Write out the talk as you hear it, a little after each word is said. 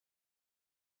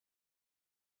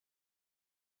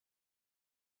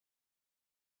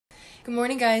Good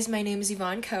morning, guys. My name is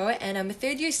Yvonne and I'm a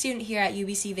third-year student here at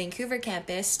UBC Vancouver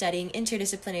campus studying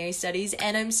Interdisciplinary Studies,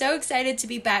 and I'm so excited to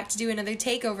be back to do another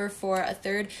takeover for a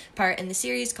third part in the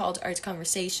series called Arts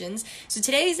Conversations. So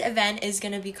today's event is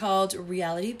going to be called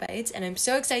Reality Bites, and I'm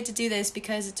so excited to do this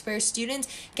because it's where students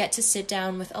get to sit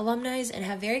down with alumni and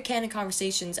have very candid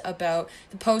conversations about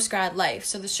the post-grad life,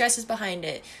 so the stresses behind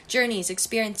it, journeys,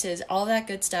 experiences, all that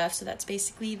good stuff. So that's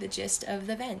basically the gist of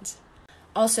the event.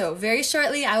 Also, very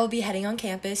shortly, I will be heading on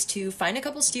campus to find a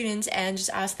couple students and just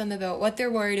ask them about what they're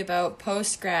worried about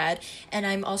post-grad. And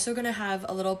I'm also going to have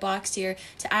a little box here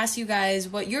to ask you guys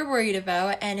what you're worried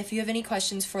about. And if you have any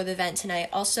questions for the event tonight,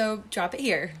 also drop it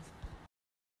here.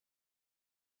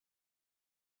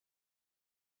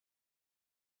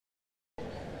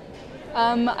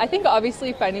 I think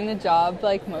obviously finding a job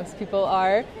like most people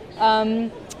are.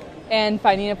 And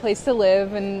finding a place to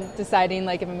live and deciding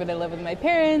like if I'm going to live with my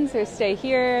parents or stay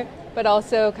here. But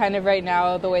also kind of right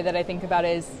now, the way that I think about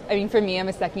it is, for me, I'm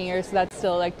a second year, so that's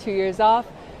still like 2 years off.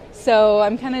 So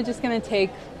I'm kind of just going to take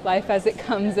life as it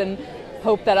comes and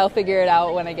hope that I'll figure it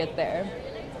out when I get there.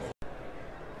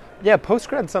 Yeah,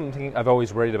 postgrad's something I've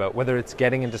always worried about, whether it's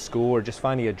getting into school or just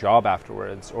finding a job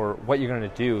afterwards, or what you're going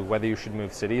to do, whether you should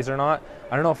move cities or not.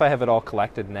 I don't know if I have it all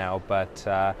collected now, but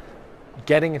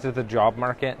getting into the job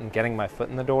market and getting my foot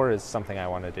in the door is something I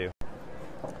want to do.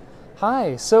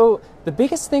 Hi, so the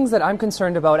biggest things that I'm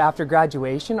concerned about after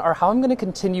graduation are how I'm going to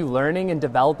continue learning and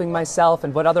developing myself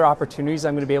and what other opportunities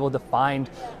I'm going to be able to find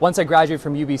once I graduate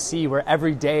from UBC, where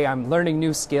every day I'm learning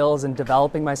new skills and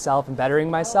developing myself and bettering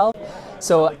myself.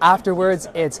 So afterwards,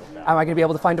 am I going to be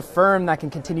able to find a firm that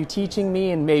can continue teaching me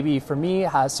and maybe for me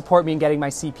support me in getting my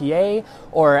CPA,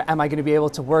 or am I going to be able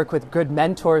to work with good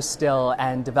mentors still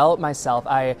and develop myself?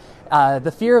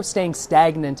 The fear of staying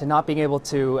stagnant and not being able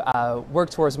to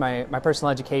work towards my personal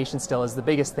education still is the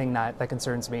biggest thing that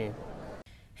concerns me.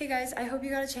 Hey guys, I hope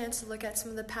you got a chance to look at some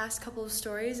of the past couple of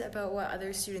stories about what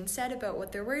other students said about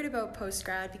what they're worried about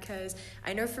post-grad, because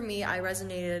I know for me, I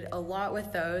resonated a lot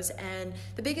with those, and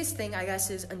the biggest thing, I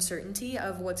guess, is uncertainty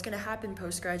of what's going to happen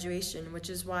post-graduation, which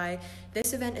is why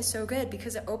this event is so good,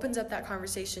 because it opens up that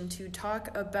conversation to talk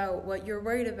about what you're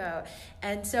worried about.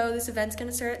 And so this event's going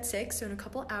to start at 6, so in a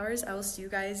couple hours, I will see you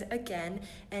guys again,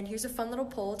 and here's a fun little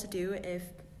poll to do if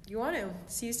you want to.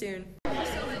 See you soon.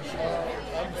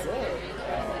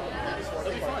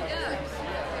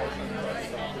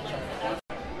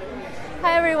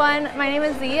 Hi everyone, my name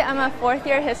is Z. I'm a fourth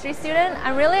year history student.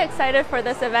 I'm really excited for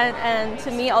this event and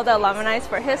to meet all the alumni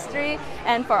for history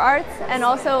and for arts, and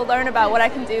also learn about what I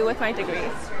can do with my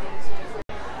degrees.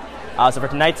 So for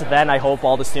tonight's event, I hope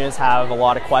all the students have a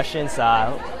lot of questions.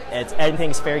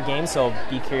 Anything's fair game, so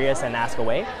be curious and ask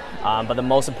away. But the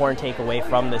most important takeaway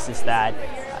from this is that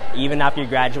even after you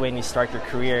graduate and you start your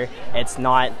career, it's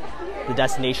not the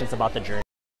destination, it's about the journey.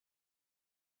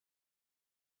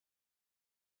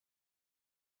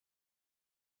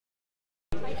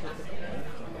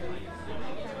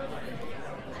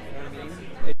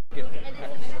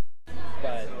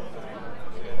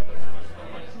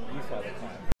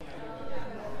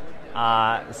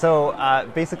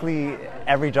 Basically,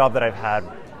 every job that I've had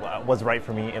was right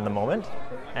for me in the moment,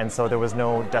 and so there was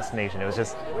no destination. It was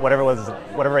just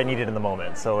whatever I needed in the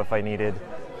moment. So if I needed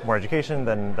more education,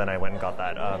 then I went and got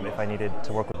that. If I needed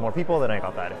to work with more people, then I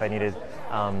got that. If I needed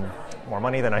more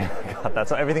money, then I got that.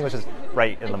 So everything was just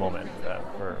right in the moment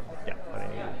for what I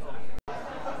needed.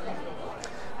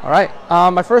 All right,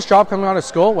 my first job coming out of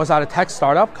school was at a tech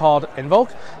startup called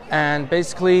Invoke, and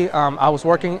basically I was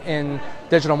working in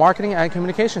digital marketing and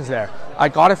communications there. I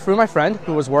got it through my friend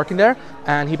who was working there,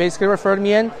 and he basically referred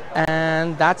me in,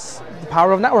 and that's the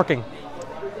power of networking.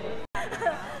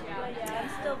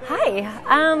 Hi,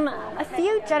 a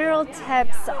few general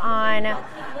tips on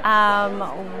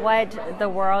what the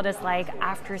world is like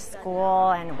after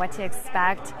school and what to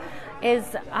expect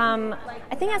is,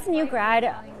 I think as a new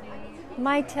grad,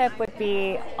 my tip would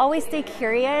be always stay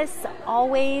curious,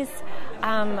 always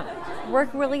work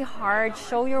really hard,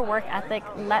 show your work ethic,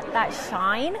 let that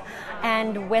shine,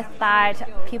 and with that,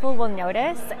 people will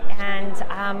notice, and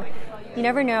you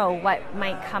never know what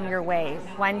might come your way.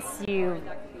 Once you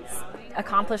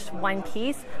accomplished one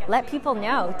piece, let people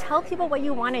know, tell people what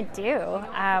you want to do,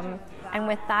 and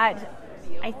with that,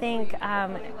 I think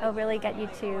it'll really get you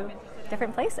to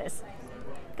different places.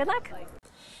 Good luck.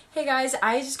 Hey guys,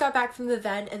 I just got back from the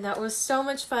event and that was so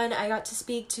much fun. I got to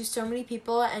speak to so many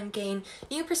people and gain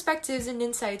new perspectives and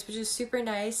insights, which is super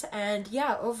nice. And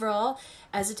yeah, overall,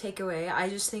 as a takeaway, I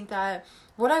just think that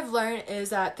What I've learned is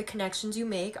that the connections you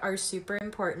make are super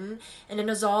important, and it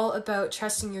is all about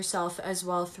trusting yourself as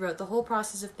well throughout the whole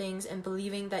process of things and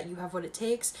believing that you have what it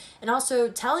takes, and also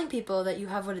telling people that you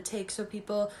have what it takes so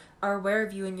people are aware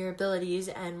of you and your abilities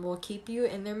and will keep you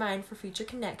in their mind for future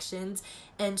connections,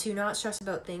 and to not stress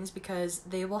about things because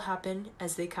they will happen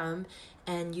as they come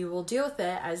and you will deal with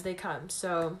it as they come.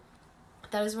 So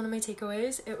that is one of my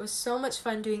takeaways. It was so much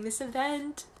fun doing this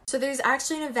event. So there's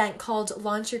actually an event called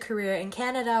Launch Your Career in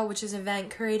Canada, which is an event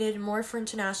curated more for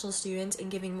international students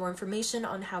and giving more information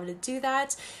on how to do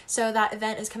that. So that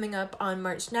event is coming up on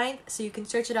March 9th, so you can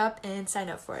search it up and sign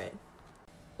up for it.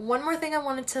 One more thing I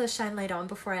wanted to shine light on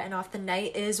before I end off the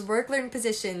night is work-learn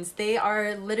positions. They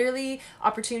are literally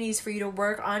opportunities for you to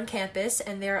work on campus,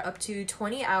 and they're up to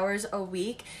 20 hours a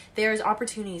week. There's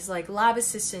opportunities like lab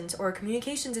assistants or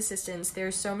communications assistants.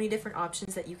 There's so many different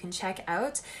options that you can check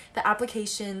out. The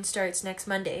application starts next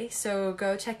Monday, so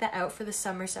go check that out for the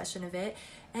summer session of it.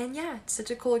 And yeah, it's such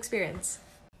a cool experience.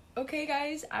 Okay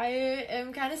guys, I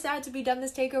am kind of sad to be done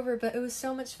this takeover, but it was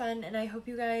so much fun and I hope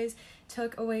you guys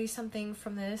took away something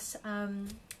from this.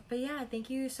 But yeah, thank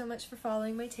you so much for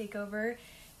following my takeover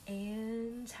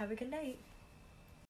and have a good night.